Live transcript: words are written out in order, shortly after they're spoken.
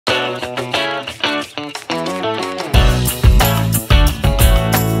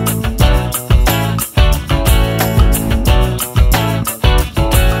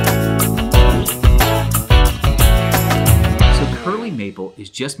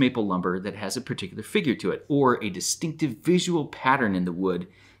just maple lumber that has a particular figure to it, or a distinctive visual pattern in the wood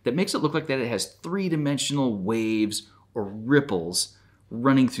that makes it look like that it has three-dimensional waves or ripples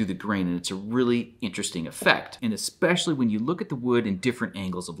running through the grain, and it's a really interesting effect, and especially when you look at the wood in different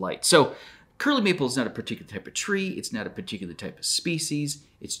angles of light. So curly maple is not a particular type of tree, it's not a particular type of species,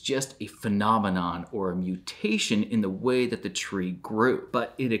 it's just a phenomenon or a mutation in the way that the tree grew.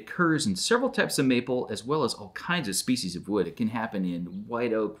 But it occurs in several types of maple as well as all kinds of species of wood. It can happen in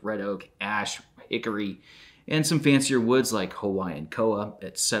white oak, red oak, ash, hickory, and some fancier woods like Hawaiian koa,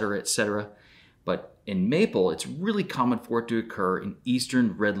 etc., etc. But in maple, it's really common for it to occur in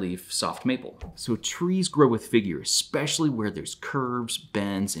eastern redleaf soft maple. So trees grow with figure, especially where there's curves,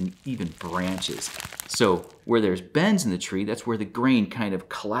 bends, and even branches. So where there's bends in the tree, that's where the grain kind of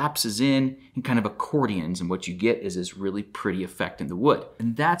collapses in and kind of accordions, and what you get is this really pretty effect in the wood.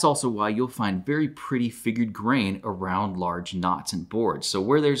 And that's also why you'll find very pretty figured grain around large knots and boards. So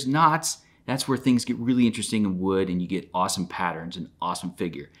where there's knots, that's where things get really interesting in wood and you get awesome patterns and awesome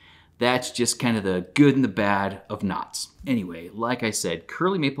figure. That's just kind of the good and the bad of knots. Anyway, like I said,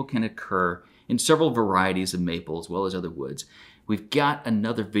 curly maple can occur in several varieties of maple as well as other woods. We've got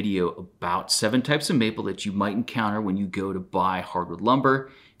another video about 7 types of maple that you might encounter when you go to buy hardwood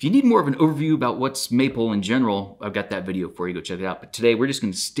lumber. If you need more of an overview about what's maple in general, I've got that video for you, go check it out. But today we're just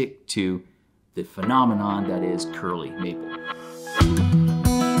gonna stick to the phenomenon that is curly maple.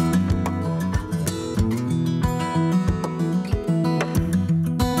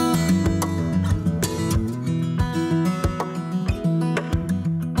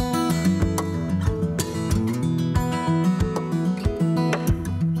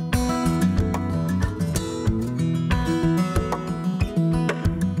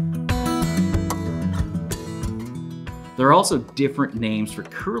 There are also different names for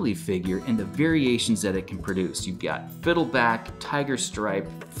curly figure and the variations that it can produce. You've got fiddleback, tiger stripe,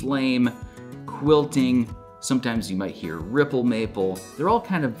 flame, quilting. Sometimes you might hear ripple maple. They're all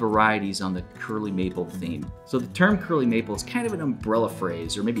kind of varieties on the curly maple theme. So the term curly maple is kind of an umbrella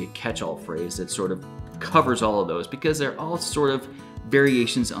phrase, or maybe a catch-all phrase that sort of covers all of those, because they're all sort of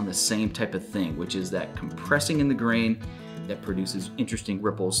variations on the same type of thing, which is that compressing in the grain that produces interesting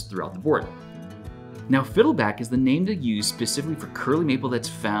ripples throughout the board. Now, fiddleback is the name to use specifically for curly maple that's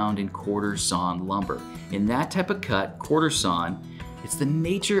found in quarter sawn lumber. In that type of cut, quarter sawn, it's the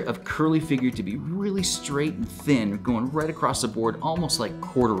nature of curly figure to be really straight and thin, going right across the board, almost like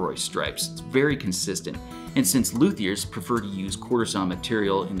corduroy stripes. It's very consistent. And since luthiers prefer to use quarter sawn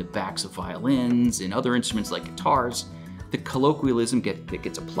material in the backs of violins and other instruments like guitars, the colloquialism that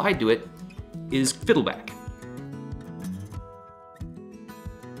gets applied to it is fiddleback.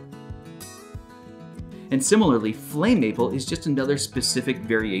 And similarly, flame maple is just another specific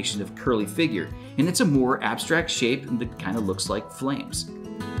variation of curly figure, and it's a more abstract shape that kind of looks like flames.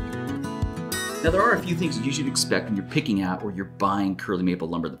 Now, there are a few things that you should expect when you're picking out or you're buying curly maple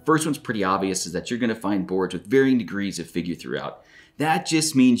lumber. The first one's pretty obvious, is that you're gonna find boards with varying degrees of figure throughout. That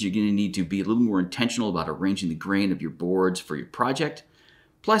just means you're gonna need to be a little more intentional about arranging the grain of your boards for your project.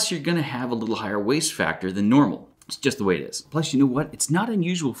 Plus, you're gonna have a little higher waste factor than normal. It's just the way it is. Plus, you know what? It's not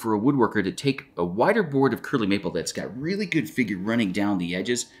unusual for a woodworker to take a wider board of curly maple that's got really good figure running down the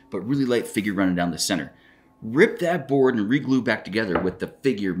edges, but really light figure running down the center. Rip that board and re-glue back together with the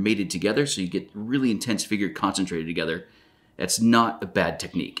figure mated together so you get really intense figure concentrated together. That's not a bad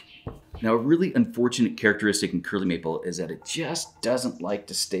technique. Now, a really unfortunate characteristic in curly maple is that it just doesn't like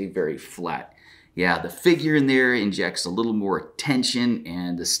to stay very flat. Yeah, the figure in there injects a little more tension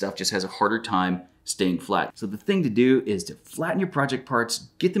and the stuff just has a harder time staying flat. So the thing to do is to flatten your project parts,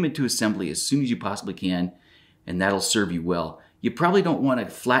 get them into assembly as soon as you possibly can, and that'll serve you well. You probably don't want to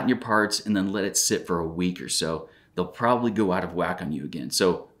flatten your parts and then let it sit for a week or so. They'll probably go out of whack on you again.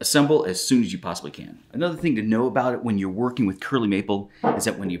 So assemble as soon as you possibly can. Another thing to know about it when you're working with curly maple is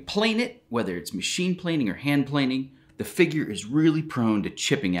that when you plane it, whether it's machine planing or hand planing, the figure is really prone to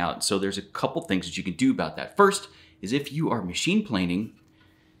chipping out. So there's a couple things that you can do about that. First is, if you are machine planing,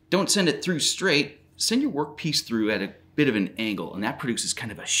 don't send it through straight, send your workpiece through at a bit of an angle, and that produces kind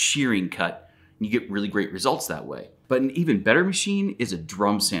of a shearing cut, and you get really great results that way. But an even better machine is a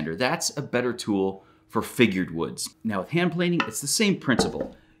drum sander. That's a better tool for figured woods. Now with hand planing, it's the same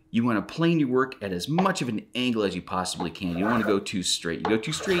principle. You want to plane your work at as much of an angle as you possibly can. You don't want to go too straight. You go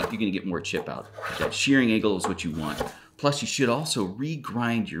too straight, you're going to get more chip out. That shearing angle is what you want. Plus, you should also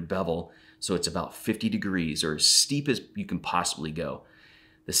re-grind your bevel so it's about 50 degrees or as steep as you can possibly go.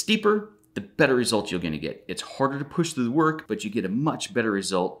 The steeper, the better results you're going to get. It's harder to push through the work, but you get a much better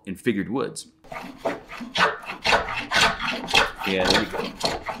result in figured woods. Yeah, there we go.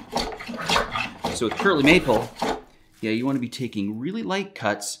 So with curly maple, Yeah, you want to be taking really light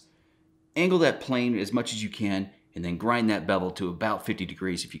cuts, angle that plane as much as you can, and then grind that bevel to about 50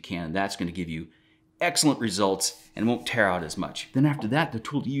 degrees if you can. That's going to give you excellent results and won't tear out as much. Then after that, the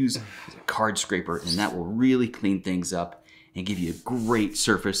tool to use is a card scraper, and that will really clean things up and give you a great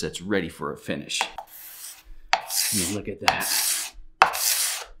surface that's ready for a finish. Look at that.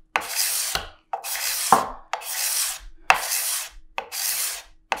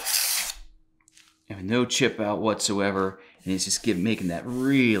 And no chip out whatsoever, and it's just making that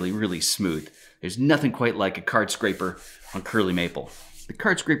really, really smooth. There's nothing quite like a card scraper on curly maple. The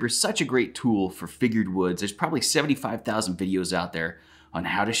card scraper is such a great tool for figured woods. There's probably 75,000 videos out there on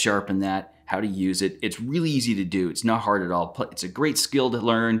how to sharpen that, how to use it. It's really easy to do. It's not hard at all. It's a great skill to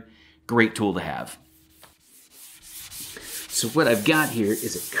learn, great tool to have. So what I've got here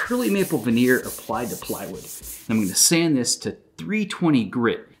is a curly maple veneer applied to plywood. I'm going to sand this to 320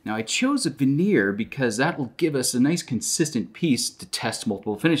 grit. Now I chose a veneer because that will give us a nice consistent piece to test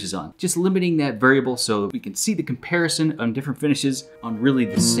multiple finishes on. Just limiting that variable so we can see the comparison on different finishes on really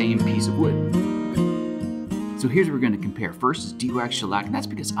the same piece of wood. So here's what we're going to compare. First is de-wax shellac, and that's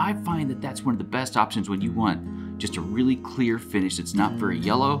because I find that that's one of the best options when you want just a really clear finish that's not very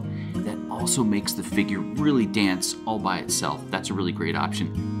yellow, that also makes the figure really dance all by itself. That's a really great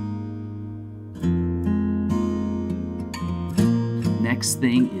option. Next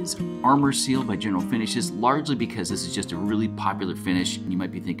thing is Armor Seal by General Finishes, largely because this is just a really popular finish. And you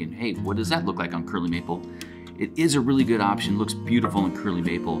might be thinking, hey, what does that look like on curly maple? It is a really good option, looks beautiful in curly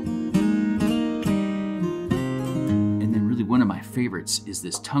maple. And then really one of my favorites is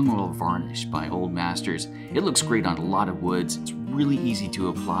this tung oil varnish by Old Masters. It looks great on a lot of woods. It's really easy to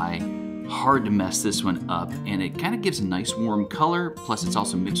apply, hard to mess this one up, and it kind of gives a nice warm color, plus it's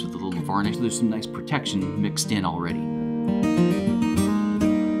also mixed with a little varnish. There's some nice protection mixed in already.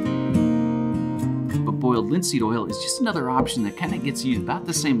 Boiled linseed oil is just another option that kind of gets you about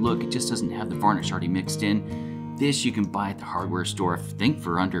the same look. It just doesn't have the varnish already mixed in. This you can buy at the hardware store, I think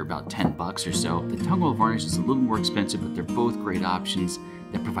for under about 10 bucks or so. The tung oil varnish is a little more expensive, but they're both great options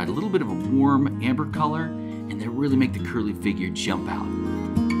that provide a little bit of a warm amber color, and they really make the curly figure jump out.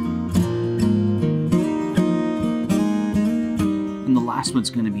 And the last one's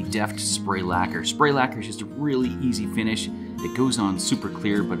going to be Deft Spray Lacquer. Spray lacquer is just a really easy finish. It goes on super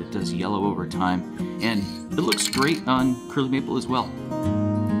clear, but it does yellow over time, and it looks great on curly maple as well.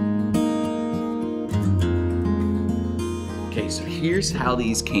 Okay, so here's how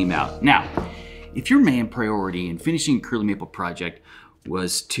these came out. Now, if your main priority in finishing a curly maple project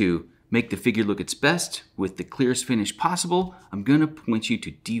was to make the figure look its best with the clearest finish possible, I'm gonna point you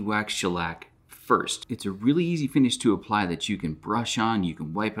to de-wax shellac first. It's a really easy finish to apply that you can brush on, you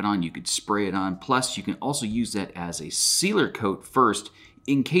can wipe it on, you can spray it on, plus you can also use that as a sealer coat first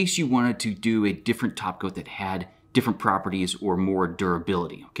in case you wanted to do a different top coat that had different properties or more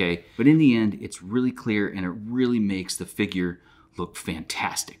durability, okay? But in the end, it's really clear and it really makes the figure look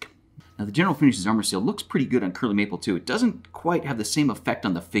fantastic. Now the General Finishes Armor Seal looks pretty good on curly maple too. It doesn't quite have the same effect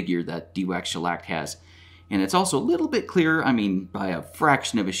on the figure that de-wax shellac has. And it's also a little bit clearer, I mean by a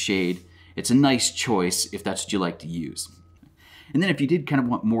fraction of a shade. It's a nice choice if that's what you like to use. And then if you did kind of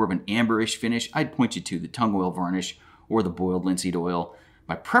want more of an amberish finish, I'd point you to the tung oil varnish or the boiled linseed oil.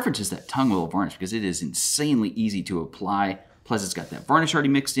 My preference is that tung oil varnish because it is insanely easy to apply. Plus it's got that varnish already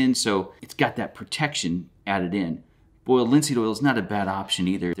mixed in, so it's got that protection added in. Boiled linseed oil is not a bad option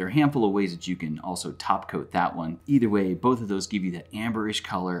either. There are a handful of ways that you can also top coat that one. Either way, both of those give you that amberish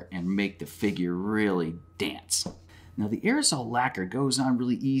color and make the figure really dance. Now the aerosol lacquer goes on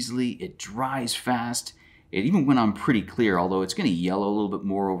really easily, it dries fast, it even went on pretty clear, although it's going to yellow a little bit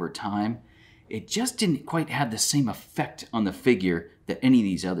more over time. It just didn't quite have the same effect on the figure that any of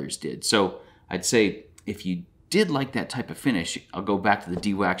these others did. So I'd say if you did like that type of finish, I'll go back to the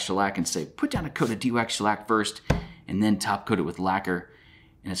de-wax shellac and say put down a coat of de-wax shellac first and then top coat it with lacquer,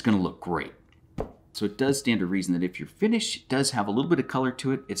 and it's going to look great. So it does stand to reason that if your finish does have a little bit of color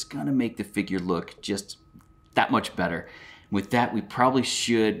to it, it's going to make the figure look just that much better. With that, we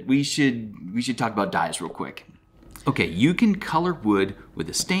should talk about dyes real quick. Okay, you can color wood with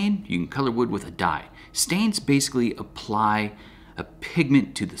a stain, you can color wood with a dye. Stains basically apply a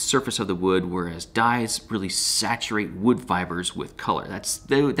pigment to the surface of the wood, whereas dyes really saturate wood fibers with color. That's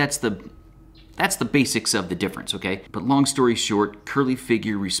the basics of the difference, okay? But long story short, curly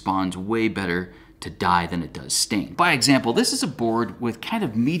figure responds way better to dye than it does stain. By example, this is a board with kind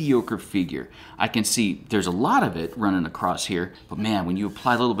of mediocre figure. I can see there's a lot of it running across here, but man, when you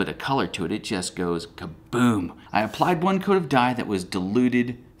apply a little bit of color to it, it just goes kaboom. I applied one coat of dye that was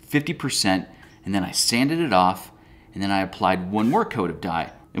diluted 50%, and then I sanded it off, and then I applied one more coat of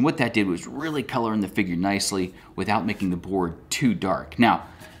dye. And what that did was really color in the figure nicely without making the board too dark. Now,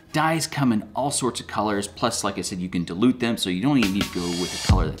 dyes come in all sorts of colors, plus like I said, you can dilute them, so you don't even need to go with a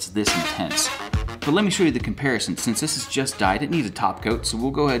color that's this intense. But let me show you the comparison. Since this is just dyed, it needs a top coat, so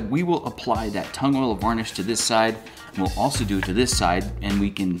we'll go ahead, we will apply that tung oil varnish to this side, and we'll also do it to this side, and we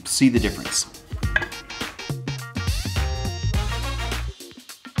can see the difference.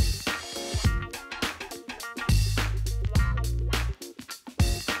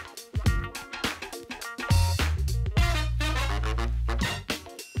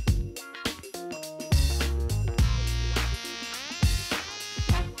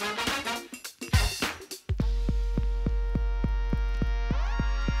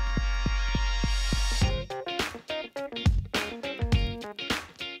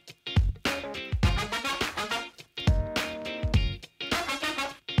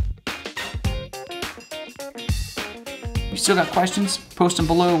 If you still got questions, post them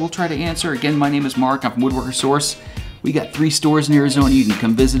below. We'll try to answer. Again, my name is Mark. I'm from Woodworker Source. We got 3 stores in Arizona. You can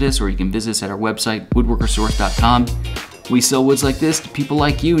come visit us, or you can visit us at our website, woodworkersource.com. We sell woods like this to people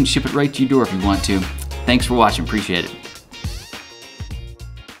like you and ship it right to your door if you want to. Thanks for watching. Appreciate it.